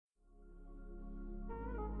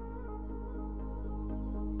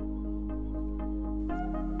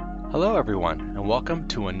Hello, everyone, and welcome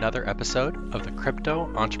to another episode of the Crypto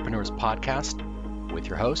Entrepreneurs Podcast with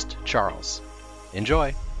your host, Charles.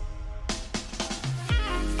 Enjoy.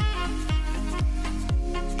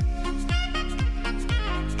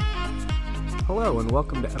 Hello, and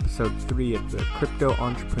welcome to episode 3 of the Crypto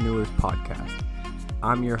Entrepreneurs Podcast.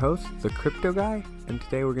 I'm your host, the Crypto Guy, and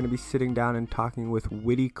today we're going to be sitting down and talking with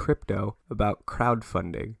Witty Crypto about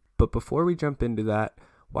crowdfunding. But before we jump into that,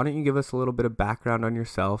 why don't you give us a little bit of background on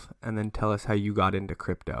yourself and then tell us how you got into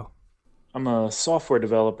crypto? I'm a software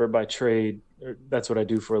developer by trade. That's what I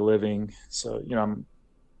do for a living. So, I'm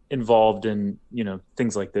involved in,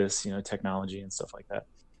 things like this, technology and stuff like that.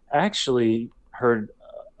 I actually heard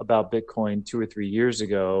about Bitcoin 2 or 3 years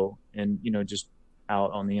ago and, just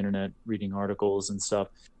out on the internet reading articles and stuff,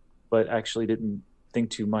 but actually didn't think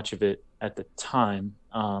too much of it at the time.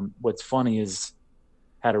 What's funny is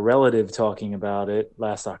had a relative talking about it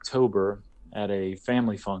last October at a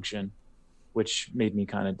family function, which made me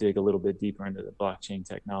kind of dig a little bit deeper into the blockchain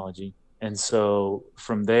technology. And so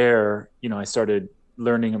from there, I started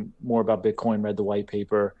learning more about Bitcoin, read the white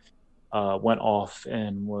paper, went off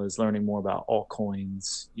and was learning more about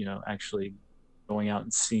altcoins, actually going out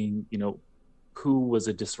and seeing, who was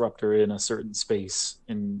a disruptor in a certain space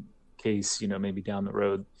in case, maybe down the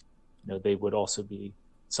road, they would also be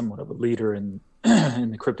somewhat of a leader in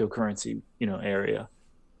the cryptocurrency, area.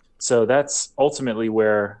 So that's ultimately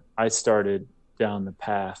where I started down the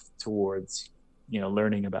path towards,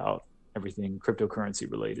 learning about everything cryptocurrency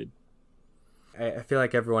related. I feel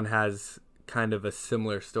like everyone has kind of a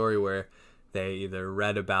similar story where they either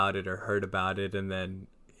read about it or heard about it. And then,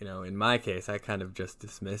 in my case, I kind of just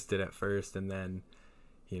dismissed it at first. And then,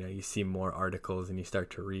 you see more articles and you start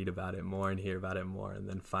to read about it more and hear about it more. And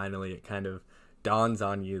then finally it kind of dawns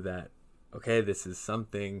on you that, okay, this is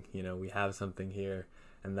something, we have something here.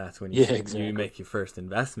 And that's when you make your first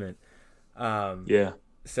investment.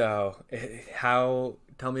 So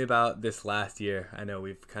tell me about this last year. I know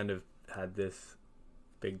we've kind of had this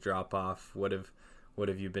big drop off. What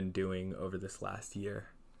have you been doing over this last year?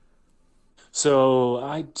 So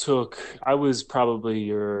I was probably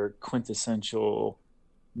your quintessential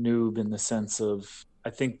noob in the sense of, I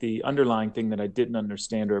think the underlying thing that I didn't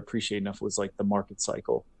understand or appreciate enough was like the market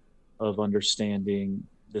cycle of understanding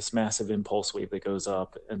this massive impulse wave that goes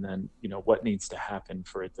up and then, what needs to happen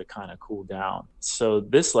for it to kind of cool down. So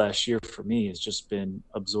this last year for me has just been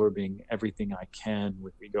absorbing everything I can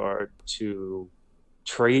with regard to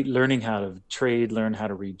trade, learning how to trade, learn how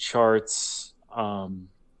to read charts,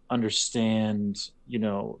 understand,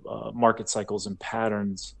 market cycles and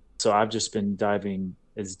patterns. So I've just been diving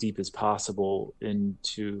as deep as possible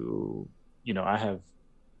into, I have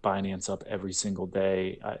Binance up every single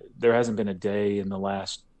day. There hasn't been a day in the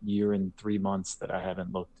last year and 3 months that I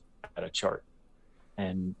haven't looked at a chart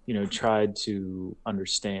and, tried to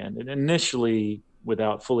understand. And initially,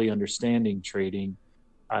 without fully understanding trading,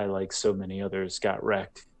 I, like so many others, got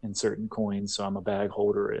wrecked in certain coins. So I'm a bag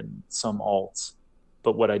holder in some alts.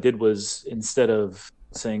 But what I did was, instead of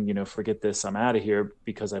saying, forget this, I'm out of here,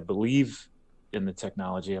 because I believe in the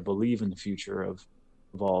technology, I believe in the future of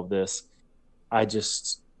all of this, I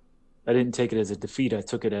didn't take it as a defeat. I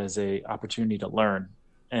took it as a opportunity to learn.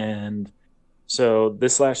 And so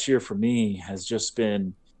this last year for me has just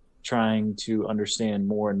been trying to understand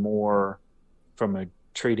more and more from a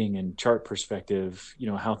trading and chart perspective,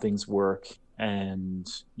 how things work. And,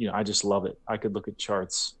 I just love it. I could look at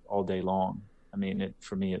charts all day long. I mean,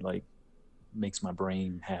 for me, it like makes my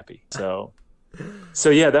brain happy. So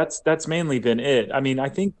yeah, that's mainly been it. I mean, I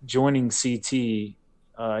think joining CT,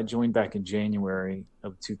 I joined back in January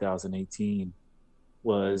of 2018,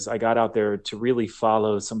 was I got out there to really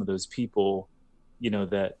follow some of those people,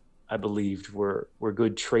 that I believed were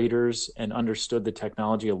good traders and understood the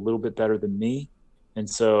technology a little bit better than me. And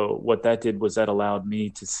so what that did was that allowed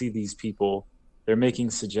me to see these people. They're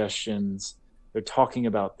making suggestions. They're talking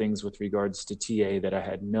about things with regards to TA that I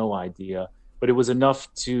had no idea, but it was enough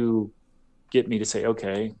to get me to say,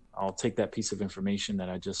 okay, I'll take that piece of information that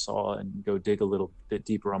I just saw and go dig a little bit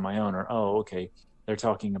deeper on my own. Or, oh, okay, they're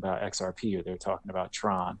talking about XRP, or they're talking about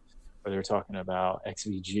Tron, or they're talking about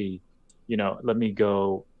XVG. Let me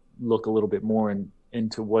go look a little bit more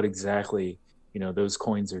into what exactly, those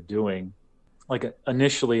coins are doing. Like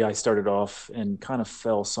initially I started off and kind of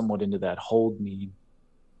fell somewhat into that hold meme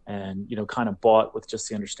and, kind of bought with just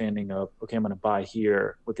the understanding of, okay, I'm going to buy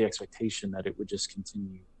here with the expectation that it would just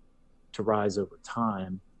continue to rise over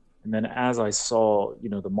time. And then as I saw,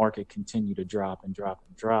 the market continue to drop and drop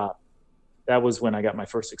and drop, that was when I got my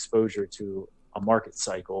first exposure to a market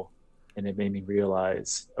cycle. And it made me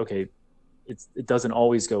realize, okay, it doesn't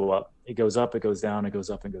always go up. It goes up, it goes down, it goes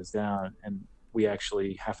up and goes down. And we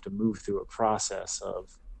actually have to move through a process of,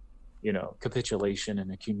 capitulation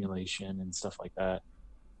and accumulation and stuff like that.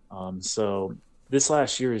 So this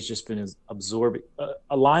last year has just been absorbing,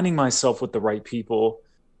 aligning myself with the right people,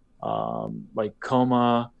 like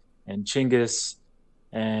Koma and Chinggis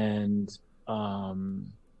and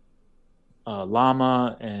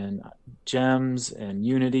Llama and Gems and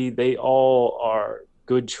Unity. They all are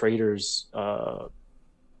good traders.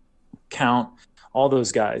 Count, all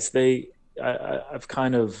those guys. I've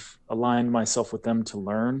kind of aligned myself with them to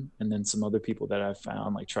learn, and then some other people that I've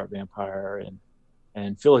found like Chart Vampire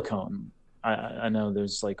and Philicone. I know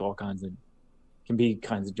there's like all kinds of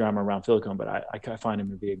drama around Philicone, but I find him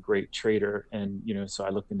to be a great trader. And, so I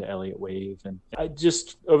looked into Elliott Wave, and I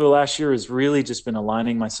just, over the last year, has really just been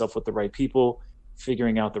aligning myself with the right people,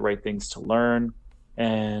 figuring out the right things to learn,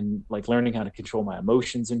 and like learning how to control my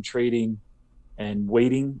emotions in trading and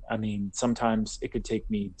waiting. I mean, sometimes it could take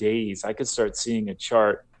me days. I could start seeing a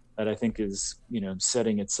chart that I think is,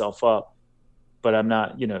 setting itself up, but I'm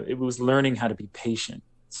not, it was learning how to be patient.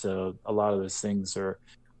 So a lot of those things are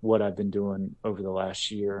what I've been doing over the last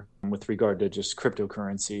year with regard to just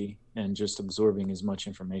cryptocurrency and just absorbing as much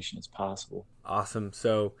information as possible. Awesome.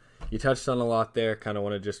 So you touched on a lot there. Kind of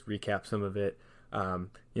want to just recap some of it.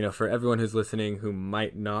 For everyone who's listening who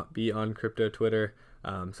might not be on crypto Twitter,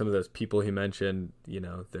 some of those people he mentioned,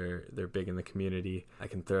 they're big in the community. I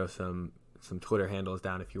can throw some Twitter handles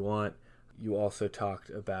down if you want. You also talked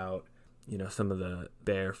about some of the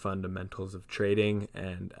bare fundamentals of trading,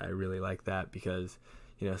 and I really like that because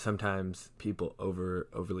sometimes people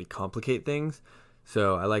overly complicate things.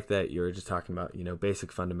 So I like that you're just talking about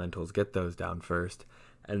basic fundamentals, get those down first.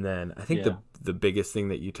 And then I think the biggest thing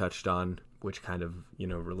that you touched on, which kind of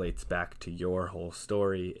relates back to your whole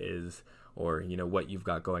story, is, or what you've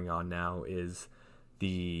got going on now, is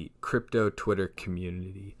the crypto Twitter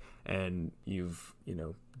community. And you've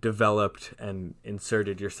developed and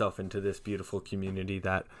inserted yourself into this beautiful community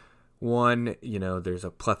that, one, there's a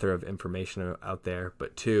plethora of information out there,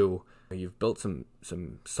 but two, you've built some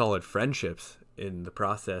solid friendships in the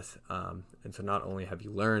process. And so not only have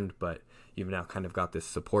you learned, but you've now kind of got this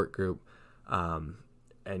support group, and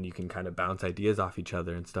you can kind of bounce ideas off each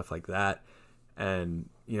other and stuff like that. And,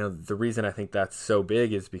 the reason I think that's so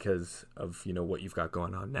big is because of, what you've got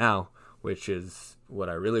going on now, which is what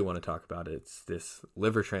I really want to talk about. It's this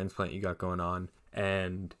liver transplant you got going on,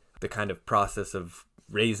 and the kind of process of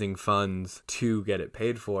raising funds to get it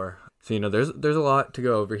paid for. So, there's a lot to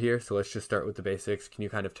go over here. So let's just start with the basics. Can you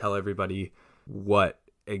kind of tell everybody what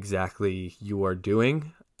exactly you are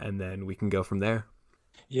doing, and then we can go from there?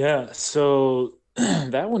 Yeah. So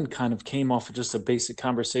that one kind of came off of just a basic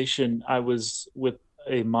conversation. I was with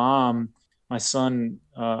a mom. My son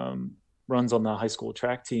runs on the high school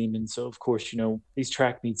track team. And so, of course, these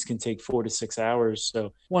track meets can take 4 to 6 hours.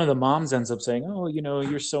 So one of the moms ends up saying, oh,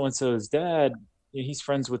 you're so-and-so's dad. He's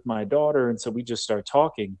friends with my daughter. And so we just start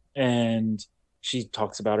talking. And she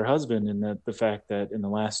talks about her husband and the fact that in the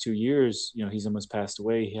last 2 years, he's almost passed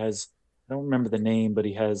away. He has, I don't remember the name, but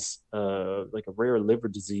he has like a rare liver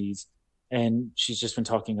disease. And she's just been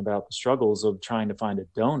talking about the struggles of trying to find a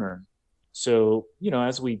donor. So,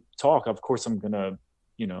 as we talk, of course, I'm going to,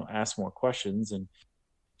 ask more questions. And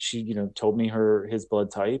she, told me his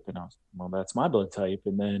blood type. And I was, well, that's my blood type.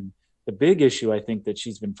 And then the big issue I think that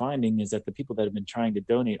she's been finding is that the people that have been trying to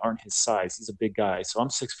donate aren't his size. He's a big guy. So I'm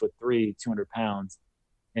 6'3", 200 pounds,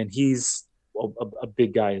 and he's a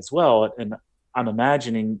big guy as well. And I'm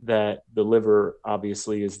imagining that the liver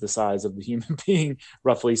obviously is the size of the human being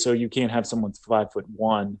roughly. So you can't have someone's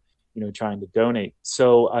 5'1", trying to donate.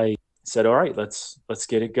 So I said, all right, let's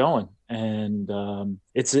get it going. And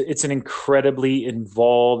it's an incredibly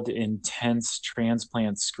involved, intense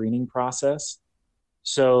transplant screening process.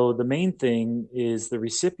 So the main thing is the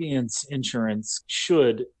recipient's insurance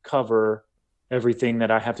should cover everything that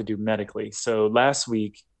I have to do medically. So last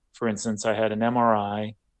week, for instance, I had an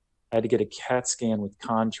MRI. I had to get a CAT scan with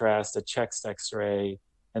contrast, a chest X-ray,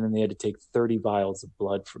 and then they had to take 30 vials of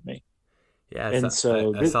blood from me. Yeah, I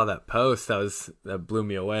saw that post. That blew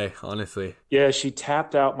me away, honestly. Yeah, she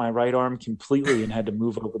tapped out my right arm completely and had to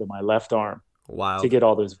move over to my left arm. Wow. To get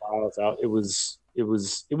all those vials out. It was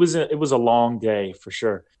a long day for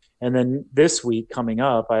sure. And then this week coming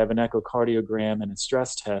up, I have an echocardiogram and a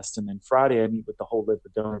stress test. And then Friday I meet with the whole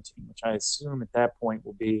liver donor team, which I assume at that point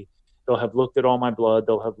will be, they'll have looked at all my blood,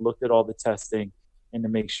 they'll have looked at all the testing, and to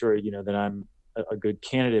make sure, that I'm a good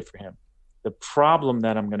candidate for him. The problem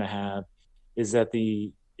that I'm going to have is that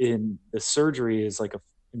the surgery is like a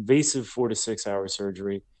invasive 4 to 6 hour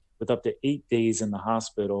surgery with up to 8 days in the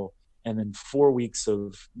hospital. and then 4 weeks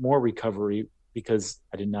of more recovery, because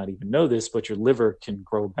I did not even know this, but your liver can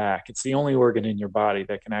grow back. It's the only organ in your body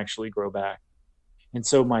that can actually grow back. And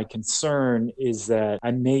so my concern is that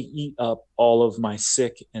I may eat up all of my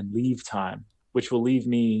sick and leave time, which will leave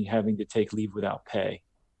me having to take leave without pay.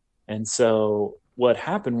 And so what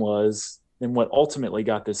happened was, and what ultimately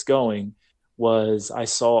got this going, was I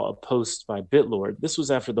saw a post by BitLord. This was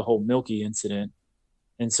after the whole Milky incident.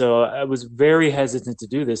 And so I was very hesitant to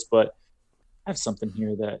do this, but I have something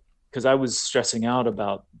here that, because I was stressing out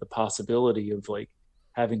about the possibility of like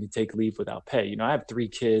having to take leave without pay. You know, I have 3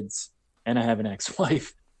 kids and I have an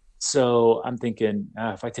ex-wife. So I'm thinking,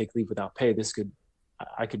 if I take leave without pay,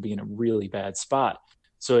 I could be in a really bad spot.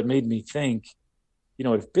 So it made me think, you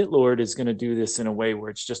know, if BitLord is going to do this in a way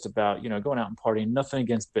where it's just about, you know, going out and partying, nothing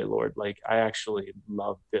against BitLord. Like, I actually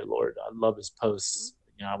love BitLord. I love his posts.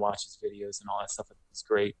 You know, I watch his videos and all that stuff. It's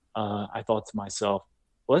great. I thought to myself,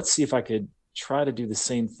 well, let's see if I could try to do the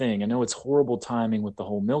same thing. I know it's horrible timing with the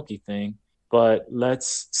whole Milky thing, but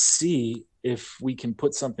let's see if we can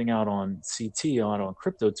put something out on CT, on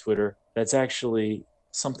crypto Twitter, that's actually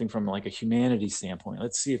something from like a humanity standpoint.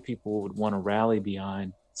 Let's see if people would want to rally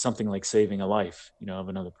behind something like saving a life, you know, of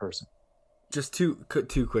another person. Just two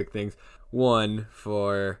quick things. One,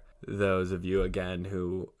 for those of you, again,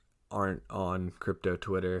 who aren't on crypto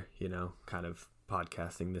Twitter, you know, kind of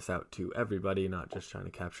podcasting this out to everybody, not just trying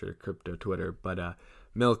to capture crypto Twitter, but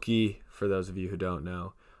Milky, for those of you who don't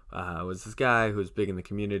know, was this guy who was big in the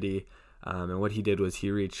community. And what he did was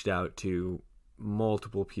he reached out to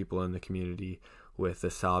multiple people in the community with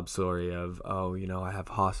a sob story of, oh, you know, I have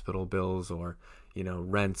hospital bills, or, you know,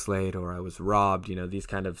 rent's late, or I was robbed, you know, these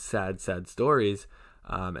kind of sad stories,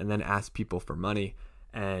 and then asked people for money.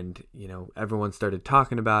 And, you know, everyone started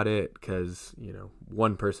talking about it because, you know,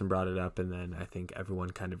 one person brought it up, and then I think everyone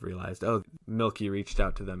kind of realized, oh, Milky reached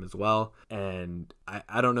out to them as well. And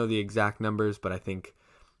I don't know the exact numbers, but I think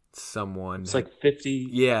someone like 50.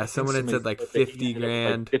 Yeah, someone had said like 50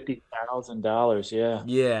 grand. Like $50,000,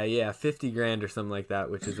 yeah. Yeah, 50 grand or something like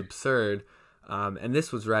that, which is absurd. And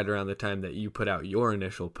this was right around the time that you put out your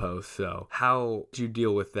initial post. So how did you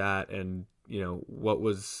deal with that? And, you know, what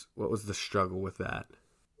was the struggle with that?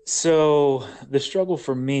 So the struggle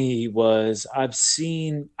for me was, I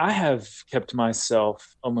have kept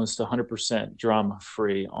myself almost 100% drama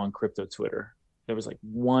free on crypto Twitter. There was like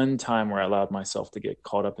one time where I allowed myself to get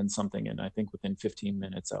caught up in something, and I think within 15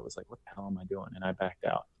 minutes I was like, what the hell am I doing? And I backed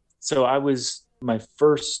out. So my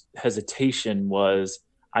first hesitation was,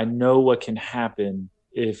 I know what can happen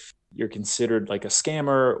if you're considered like a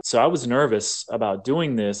scammer. So I was nervous about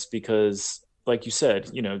doing this because, like you said,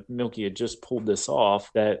 you know, Milky had just pulled this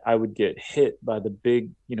off, that I would get hit by the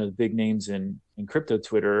big names in crypto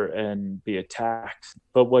Twitter and be attacked.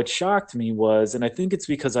 But what shocked me was, and I think it's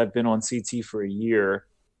because I've been on CT for a year,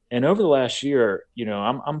 and over the last year, you know,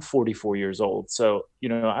 I'm 44 years old. So, you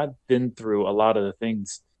know, I've been through a lot of the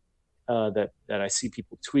things that I see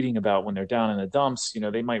people tweeting about when they're down in the dumps. You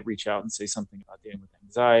know, they might reach out and say something about dealing with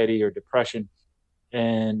anxiety or depression.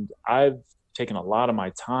 And I've taken a lot of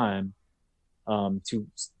my time to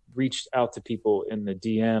reach out to people in the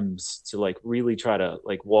DMs to like really try to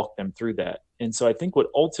like walk them through that. And so I think what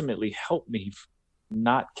ultimately helped me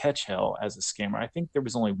not catch hell as a scammer, I think there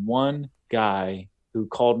was only one guy who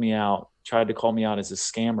tried to call me out as a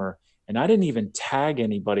scammer. And I didn't even tag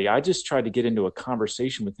anybody. I just tried to get into a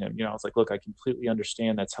conversation with him. You know, I was like, look, I completely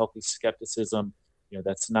understand that's healthy skepticism. You know,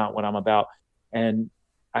 that's not what I'm about. And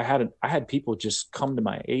I had people just come to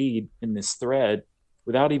my aid in this thread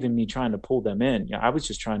without even me trying to pull them in. You know, I was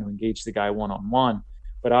just trying to engage the guy one-on-one,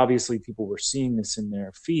 but obviously people were seeing this in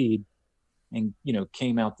their feed and, you know,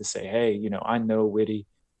 came out to say, hey, you know, I know Witty,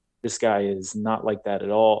 this guy is not like that at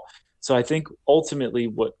all. So I think ultimately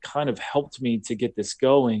what kind of helped me to get this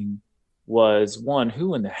going was, one,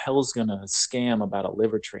 who in the hell is going to scam about a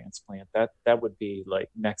liver transplant? That would be like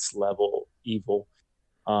next level evil.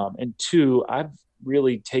 And two, I've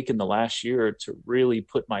really taken the last year to really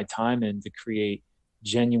put my time in to create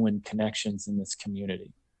genuine connections in this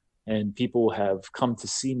community. And people have come to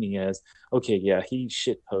see me as, okay, yeah, he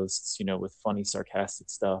shit posts, you know, with funny, sarcastic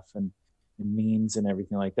stuff and memes and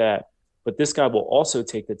everything like that. But this guy will also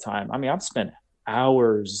take the time. I mean, I've spent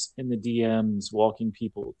hours in the DMs walking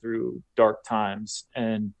people through dark times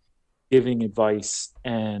and giving advice.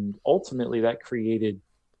 And ultimately that created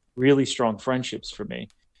really strong friendships for me.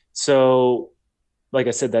 So like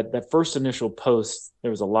I said, that first initial post,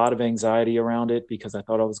 there was a lot of anxiety around it because I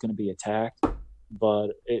thought I was going to be attacked.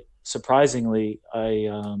 But surprisingly,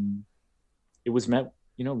 it was met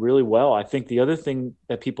really well. I think the other thing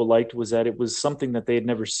that people liked was that it was something that they had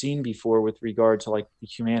never seen before with regard to like the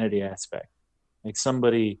humanity aspect, like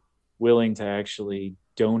somebody willing to actually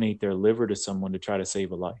donate their liver to someone to try to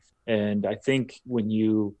save a life. And I think when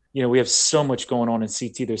we have so much going on in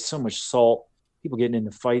CT, there's so much salt, people getting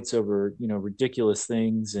into fights over, ridiculous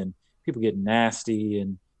things, and people getting nasty.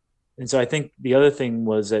 And so I think the other thing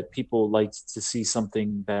was that people liked to see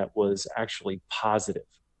something that was actually positive.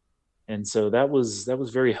 And so that was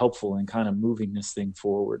very helpful in kind of moving this thing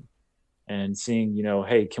forward and seeing,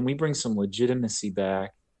 hey, can we bring some legitimacy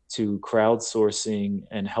back to crowdsourcing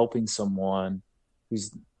and helping someone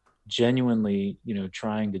who's genuinely,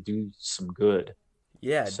 trying to do some good.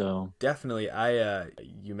 Yeah, So definitely.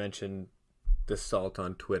 You mentioned the salt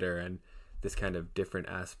on Twitter and this kind of different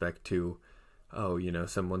aspect to,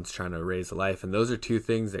 someone's trying to raise a life. And those are two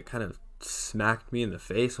things that kind of smacked me in the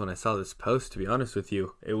face when I saw this post, to be honest with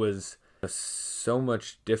you. It was so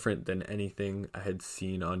much different than anything I had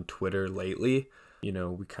seen on Twitter lately.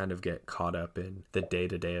 We kind of get caught up in the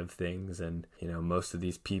day-to-day of things, and most of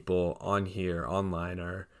these people on here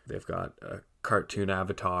online they've got a cartoon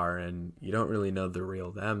avatar, and you don't really know the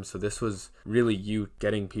real them. So this was really you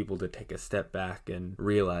getting people to take a step back and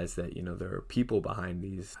realize that there are people behind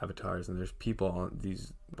these avatars, and there's people on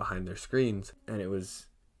these behind their screens, and it was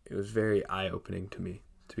very eye-opening to me,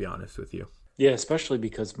 to be honest with you. Yeah, especially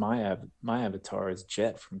because my avatar is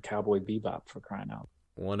Jet from Cowboy Bebop, for crying out.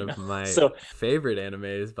 One of my So favorite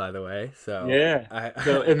animes, by the way. So yeah.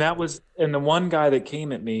 So and the one guy that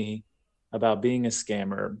came at me about being a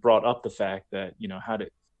scammer brought up the fact that, how do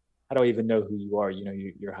I even know who you are?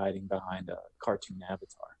 You're hiding behind a cartoon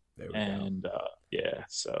avatar. There we And go. yeah,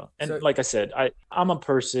 so So like I said, I'm a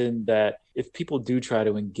person that if people do try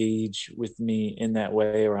to engage with me in that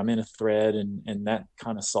way, or I'm in a thread and that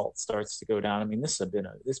kind of salt starts to go down. I mean, this has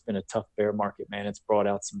been a tough bear market, man. It's brought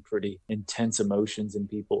out some pretty intense emotions in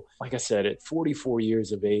people. Like I said, at 44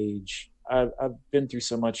 years of age, I've been through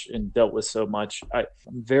so much and dealt with so much. I'm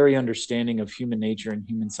very understanding of human nature and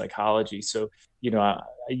human psychology. So, I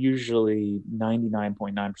usually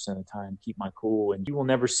 99.9% of the time keep my cool, and you will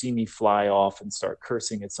never see me fly off and start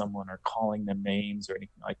cursing at someone or calling them names or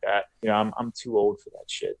anything like that. I'm too old for that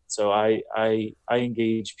shit. So I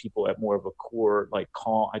engage people at more of a core, like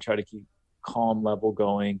calm. I try to keep calm level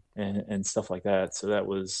going and stuff like that. So that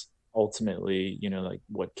was ultimately, like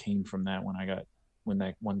what came from that when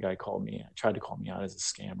that one guy tried to call me out as a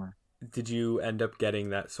scammer. did you end up getting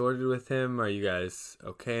that sorted with him? Are you guys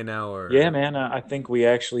okay now, Yeah, or? man, I think we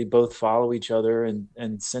actually both follow each other.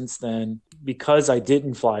 And since then, because I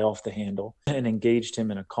didn't fly off the handle and engaged him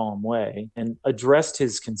in a calm way and addressed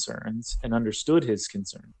his concerns and understood his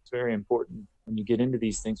concerns, it's very important when you get into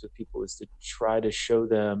these things with people is to try to show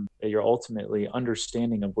them that you're ultimately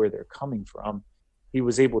understanding of where they're coming from. He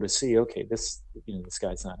was able to see, okay, this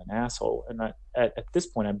guy's not an asshole. And at this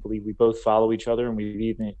point, I believe we both follow each other, and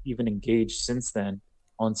we've even engaged since then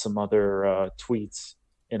on some other tweets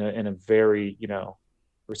in a very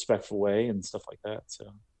respectful way and stuff like that. So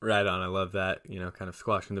Right on. I love that, kind of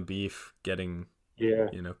squashing the beef, getting, yeah,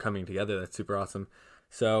 coming together. That's super awesome.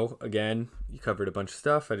 So again, you covered a bunch of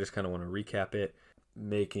stuff. I just kind of want to recap it,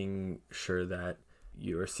 making sure that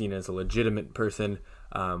you are seen as a legitimate person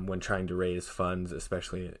when trying to raise funds,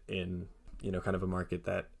 especially in, kind of a market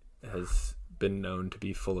that has been known to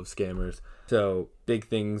be full of scammers. So big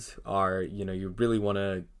things are, you really want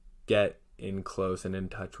to get in close and in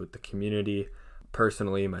touch with the community.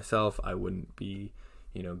 Personally, myself, I wouldn't be,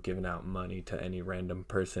 giving out money to any random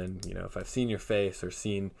person. If I've seen your face or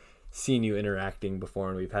seen you interacting before,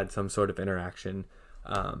 and we've had some sort of interaction,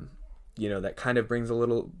 that kind of brings a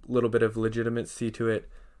little bit of legitimacy to it.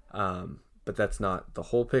 But that's not the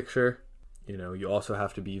whole picture. You also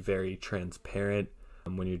have to be very transparent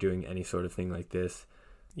when you're doing any sort of thing like this.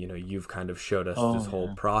 You've kind of showed us this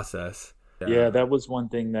whole process. Yeah, that was one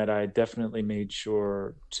thing that I definitely made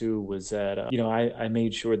sure too, was that, I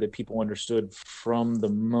made sure that people understood from the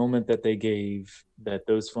moment that they gave that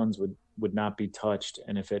those funds would not be touched.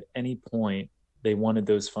 And if at any point they wanted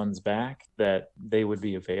those funds back, that they would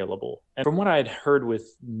be available. And from what I had heard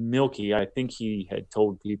with Milky, I think he had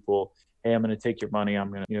told people, hey, I'm going to take your money.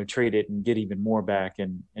 I'm going to, trade it and get even more back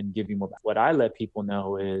and give you more back. What I let people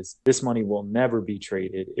know is this money will never be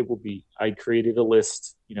traded. I created a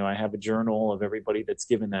list. I have a journal of everybody that's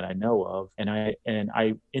given that I know of. And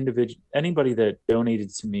anybody that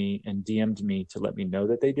donated to me and DM'd me to let me know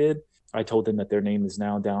that they did, I told them that their name is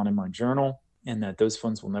now down in my journal and that those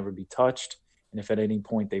funds will never be touched. And if at any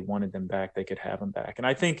point they wanted them back, they could have them back. And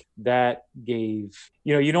I think that gave,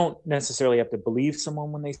 you don't necessarily have to believe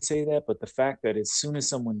someone when they say that, but the fact that as soon as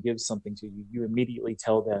someone gives something to you, you immediately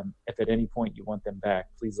tell them, if at any point you want them back,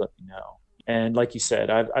 please let me know. And like you said,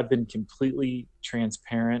 I've been completely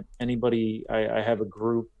transparent. I have a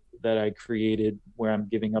group that I created where I'm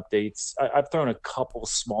giving updates. I've thrown a couple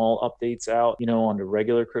small updates out, on the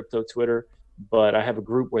regular crypto Twitter, but I have a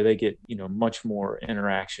group where they get, much more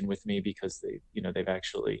interaction with me because they've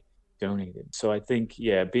actually donated. So I think,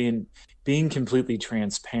 yeah, being completely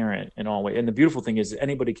transparent in all way. And the beautiful thing is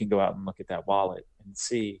anybody can go out and look at that wallet and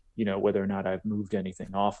see, whether or not I've moved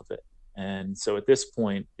anything off of it. And so at this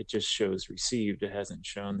point, it just shows received. It hasn't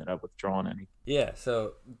shown that I've withdrawn any. Yeah,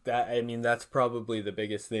 so that's probably the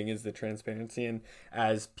biggest thing is the transparency. And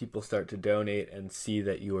as people start to donate and see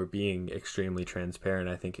that you are being extremely transparent,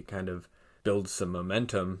 I think it kind of builds some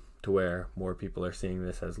momentum to where more people are seeing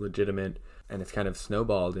this as legitimate. And it's kind of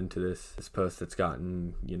snowballed into this post that's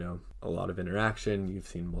gotten, a lot of interaction. You've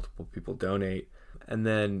seen multiple people donate. And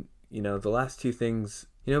then, the last two things,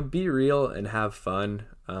 be real and have fun.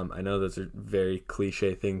 I know those are very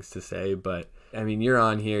cliche things to say, but I mean, you're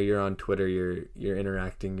on here, you're on Twitter, you're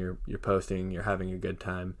interacting, you're posting, you're having a good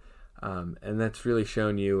time. And that's really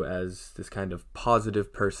shown you as this kind of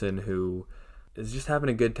positive person who is just having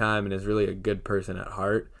a good time and is really a good person at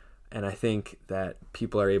heart. And I think that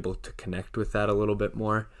people are able to connect with that a little bit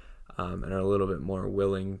more, and are a little bit more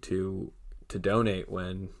willing to donate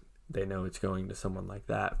when they know it's going to someone like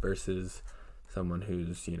that versus someone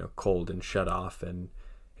who's, cold and shut off and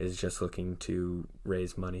is just looking to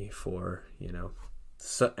raise money for,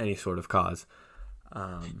 any sort of cause.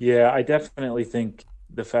 Yeah, I definitely think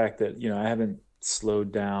the fact that, I haven't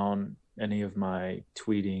slowed down any of my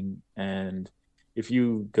tweeting. And if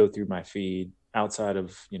you go through my feed outside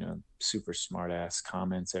of, super smart ass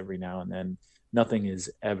comments every now and then, nothing is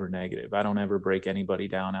ever negative. I don't ever break anybody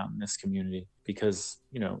down out in this community because,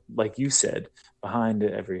 like you said, behind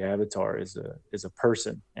every avatar is a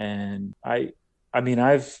person. And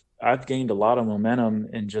I've gained a lot of momentum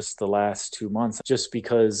in just the last 2 months, just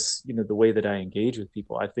because, the way that I engage with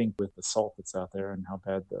people. I think with the salt that's out there and how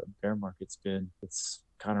bad the bear market's been, it's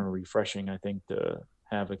kind of refreshing, I think, to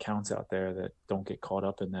have accounts out there that don't get caught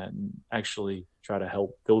up in that and actually try to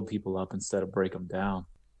help build people up instead of break them down.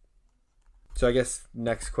 So I guess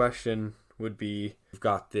next question would be, you've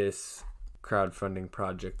got this crowdfunding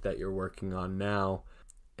project that you're working on now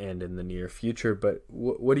and in the near future, but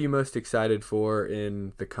what are you most excited for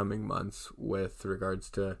in the coming months with regards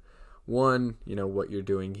to, one, what you're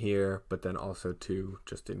doing here, but then also two,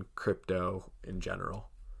 just in crypto in general?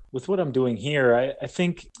 With what I'm doing here, I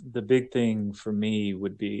think the big thing for me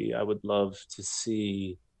would be, I would love to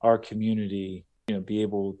see our community, be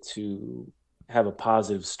able to have a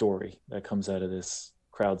positive story that comes out of this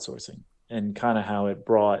crowdsourcing, and kind of how it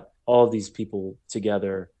brought all of these people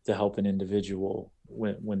together to help an individual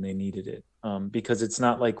when they needed it. Because it's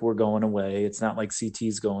not like we're going away. It's not like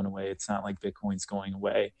CT's going away. It's not like Bitcoin's going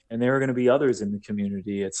away. And there are going to be others in the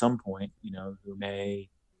community at some point, who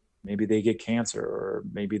maybe they get cancer, or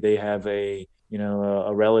maybe they have a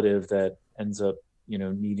relative that ends up,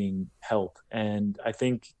 needing help. And I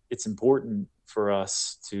think it's important for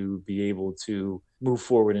us to be able to move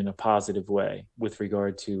forward in a positive way with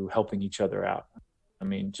regard to helping each other out. I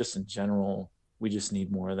mean, just in general, we just need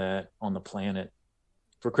more of that on the planet.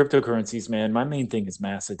 For cryptocurrencies, man, my main thing is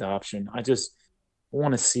mass adoption. I just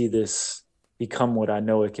want to see this become what I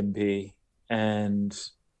know it can be. And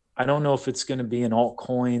I don't know if it's going to be an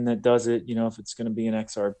altcoin that does it, if it's going to be an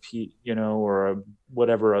XRP, or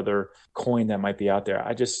whatever other coin that might be out there.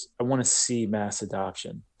 I want to see mass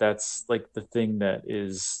adoption. That's like the thing that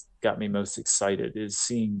is got me most excited, is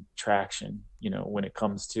seeing traction, when it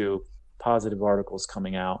comes to positive articles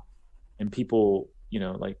coming out and people,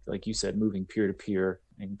 like you said, moving peer to peer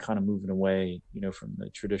and kind of moving away, from the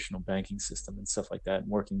traditional banking system and stuff like that, and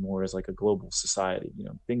working more as like a global society.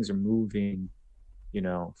 Things are moving,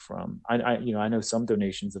 from I know some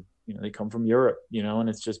donations of, they come from Europe, and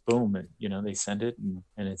it's just boom, and they send it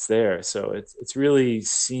and it's there. So it's really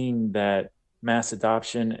seeing that mass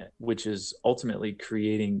adoption, which is ultimately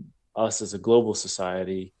creating us as a global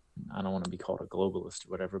society. I don't want to be called a globalist or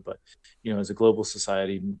whatever, but as a global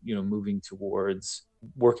society, moving towards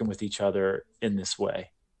working with each other in this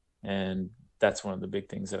way. And that's one of the big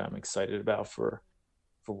things that I'm excited about for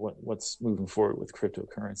what's moving forward with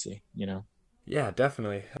cryptocurrency. Yeah,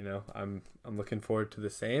 definitely. I'm looking forward to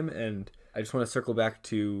the same. And I just want to circle back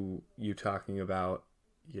to you talking about,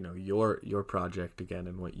 your project again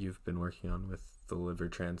and what you've been working on with the liver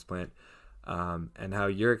transplant. and how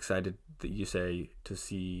you're excited that you say to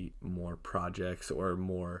see more projects or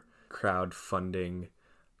more crowdfunding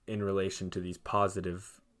in relation to these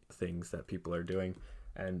positive things that people are doing.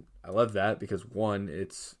 And I love that because one,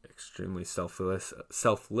 it's extremely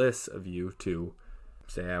selfless of you to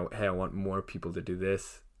say, hey, I want more people to do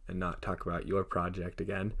this and not talk about your project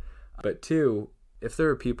again. But two, if there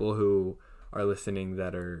are people who are listening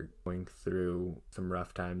that are going through some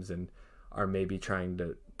rough times and are maybe trying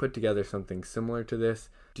to put together something similar to this,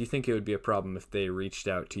 do you think it would be a problem if they reached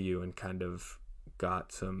out to you and kind of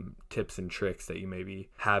got some tips and tricks that you maybe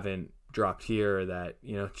haven't dropped here, or that,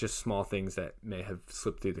 just small things that may have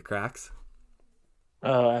slipped through the cracks?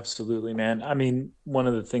 Oh, absolutely, man. I mean, one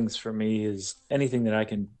of the things for me is anything that I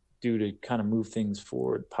can do to kind of move things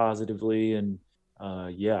forward positively. And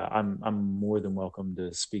yeah, I'm more than welcome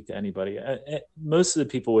to speak to anybody. Most of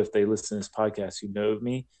the people, if they listen to this podcast who know of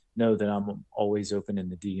me, know that I'm always open in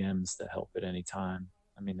the DMs to help at any time.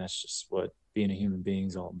 I mean, that's just what being a human being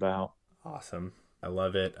is all about. Awesome. I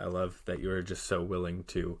love it. I love that you're just so willing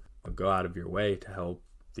to go out of your way to help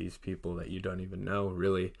these people that you don't even know,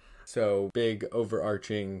 really. So, big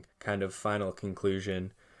overarching kind of final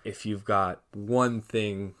conclusion. If you've got one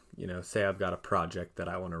thing, say I've got a project that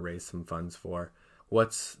I want to raise some funds for,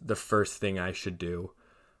 what's the first thing I should do?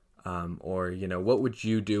 Or, what would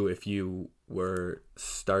you do if you were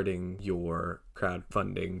starting your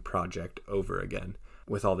crowdfunding project over again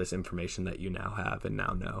with all this information that you now have and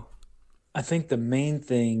now know? I think the main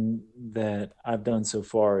thing that I've done so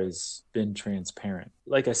far has been transparent.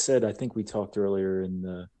 Like I said, I think we talked earlier in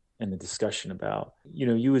the discussion about,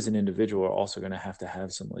 you as an individual are also going to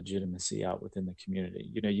have some legitimacy out within the community.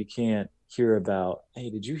 You can't hear about, hey,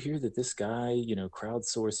 did you hear that this guy,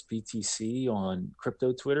 crowdsourced BTC on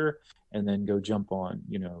crypto Twitter, and then go jump on,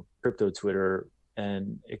 crypto Twitter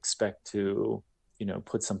and expect to,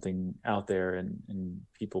 put something out there and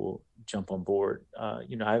people jump on board.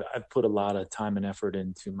 I've put a lot of time and effort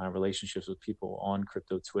into my relationships with people on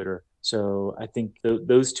crypto Twitter. So I think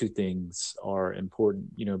those two things are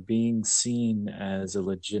important, being seen as a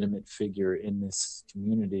legitimate figure in this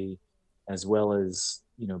community, as well as,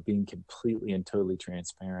 being completely and totally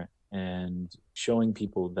transparent and showing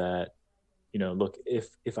people that, look,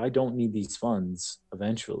 if I don't need these funds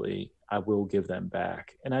eventually, I will give them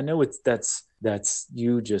back. And I know that's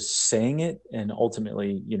you just saying it, and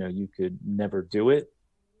ultimately, you could never do it.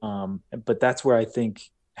 But that's where I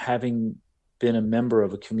think, having been a member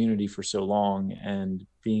of a community for so long and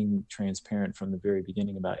being transparent from the very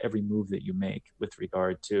beginning about every move that you make with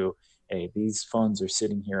regard to, hey, these funds are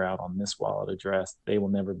sitting here out on this wallet address. They will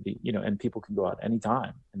never be, and people can go out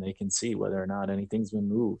anytime and they can see whether or not anything's been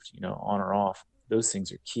moved, on or off. Those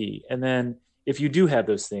things are key. And then if you do have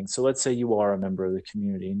those things, so let's say you are a member of the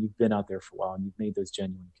community and you've been out there for a while and you've made those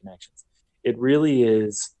genuine connections, it really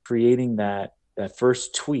is creating that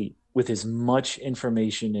first tweet with as much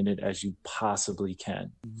information in it as you possibly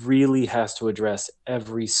can. Really has to address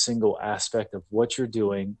every single aspect of what you're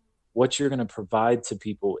doing, what you're going to provide to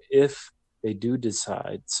people if they do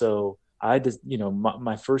decide. So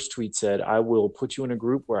my first tweet said, I will put you in a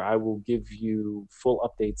group where I will give you full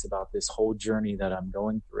updates about this whole journey that I'm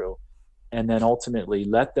going through. And then ultimately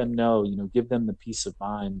let them know, give them the peace of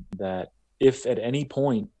mind that if at any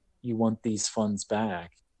point you want these funds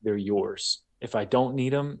back, they're yours. If I don't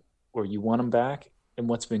need them or you want them back. And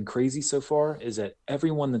what's been crazy so far is that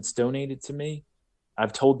everyone that's donated to me,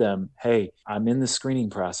 I've told them, hey, I'm in the screening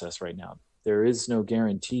process right now. There is no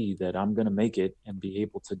guarantee that I'm going to make it and be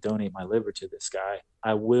able to donate my liver to this guy.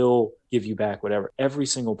 I will give you back whatever. Every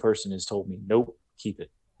single person has told me, nope, keep it.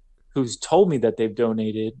 Who's told me that they've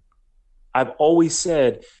donated, I've always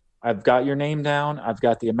said, I've got your name down. I've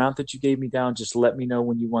got the amount that you gave me down. Just let me know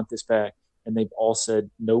when you want this back. And they've all said,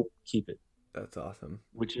 nope, keep it. That's awesome.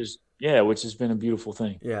 Which has been a beautiful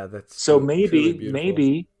thing. Yeah, that's so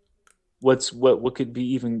maybe what could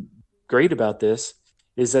be even great about this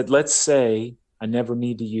is that, let's say I never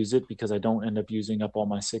need to use it because I don't end up using up all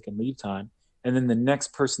my sick and leave time. And then the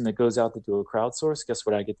next person that goes out to do a crowdsource, guess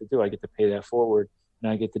what I get to do? I get to pay that forward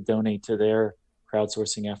and I get to donate to their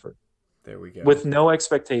crowdsourcing effort. There we go. With no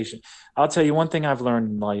expectation. I'll tell you one thing I've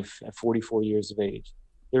learned in life at 44 years of age.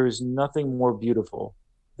 There is nothing more beautiful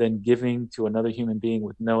than giving to another human being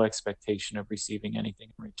with no expectation of receiving anything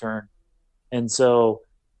in return. And so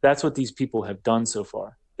that's what these people have done so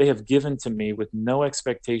far. They have given to me with no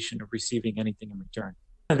expectation of receiving anything in return.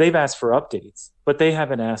 And they've asked for updates, but they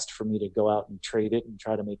haven't asked for me to go out and trade it and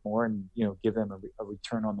try to make more and, give them a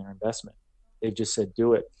return on their investment. They've just said,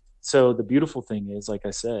 do it. So the beautiful thing is, like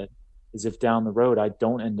I said, is if down the road I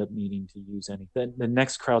don't end up needing to use anything, the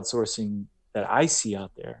next crowdsourcing that I see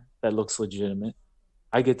out there that looks legitimate,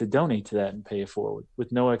 I get to donate to that and pay it forward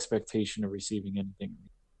with no expectation of receiving anything.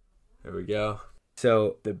 There we go.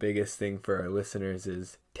 So the biggest thing for our listeners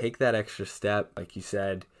is take that extra step. Like you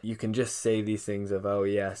said, you can just say these things of, oh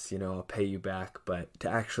yes, I'll pay you back, but to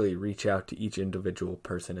actually reach out to each individual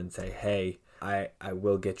person and say, hey, I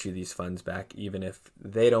will get you these funds back, even if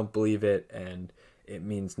they don't believe it and it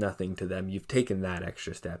means nothing to them. You've taken that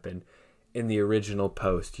extra step. And in the original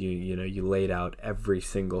post, you laid out every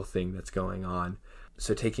single thing that's going on.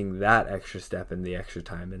 So taking that extra step and the extra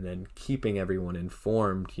time, and then keeping everyone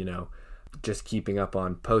informed, just keeping up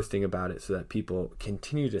on posting about it so that people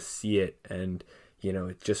continue to see it and,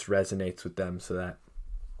 it just resonates with them so that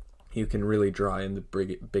you can really draw in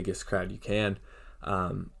the biggest crowd you can.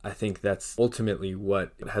 I think that's ultimately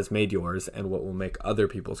what has made yours and what will make other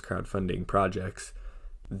people's crowdfunding projects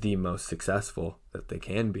the most successful that they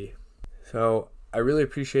can be. So I really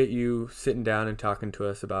appreciate you sitting down and talking to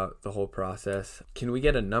us about the whole process. Can we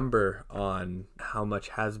get a number on how much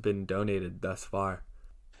has been donated thus far?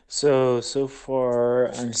 So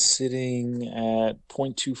far I'm sitting at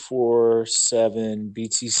 0.247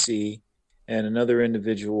 BTC, and another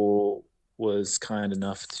individual was kind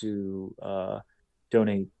enough to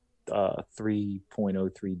donate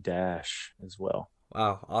 3.03 Dash as well.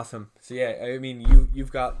 Wow, awesome. So yeah, I mean,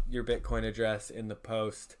 you've got your Bitcoin address in the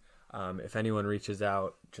post. If anyone reaches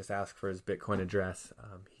out, just ask for his Bitcoin address.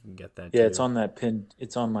 He can get that. Yeah, too. it's on that pin.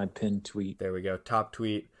 It's on my pinned tweet. There we go. Top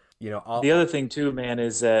tweet. The other thing too, man,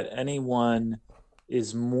 is that anyone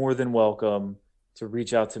is more than welcome to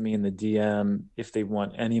reach out to me in the DM if they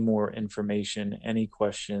want any more information, any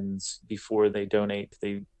questions before they donate. If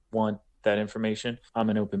they want that information,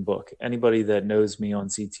 I'm an open book. Anybody that knows me on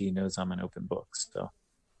CT knows I'm an open book. So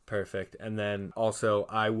perfect. And then also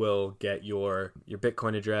I will get your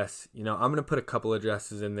Bitcoin address. I'm going to put a couple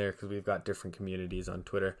addresses in there because we've got different communities on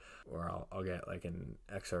Twitter, or I'll get like an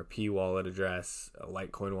XRP wallet address, a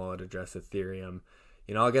Litecoin wallet address, Ethereum.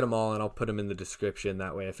 I'll get them all and I'll put them in the description.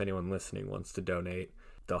 That way, if anyone listening wants to donate,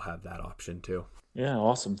 they'll have that option too. Yeah,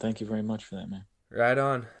 awesome. Thank you very much for that, man. Right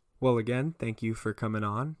on. Well, again, thank you for coming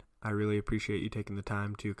on. I really appreciate you taking the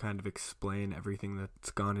time to kind of explain everything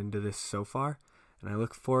that's gone into this so far. And I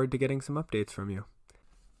look forward to getting some updates from you.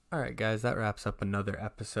 All right, guys, that wraps up another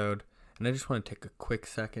episode. And I just want to take a quick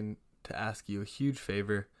second to ask you a huge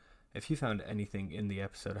favor. If you found anything in the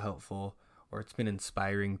episode helpful, or it's been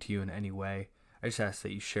inspiring to you in any way, I just ask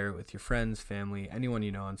that you share it with your friends, family, anyone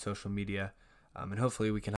you know on social media, and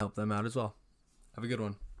hopefully we can help them out as well. Have a good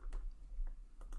one.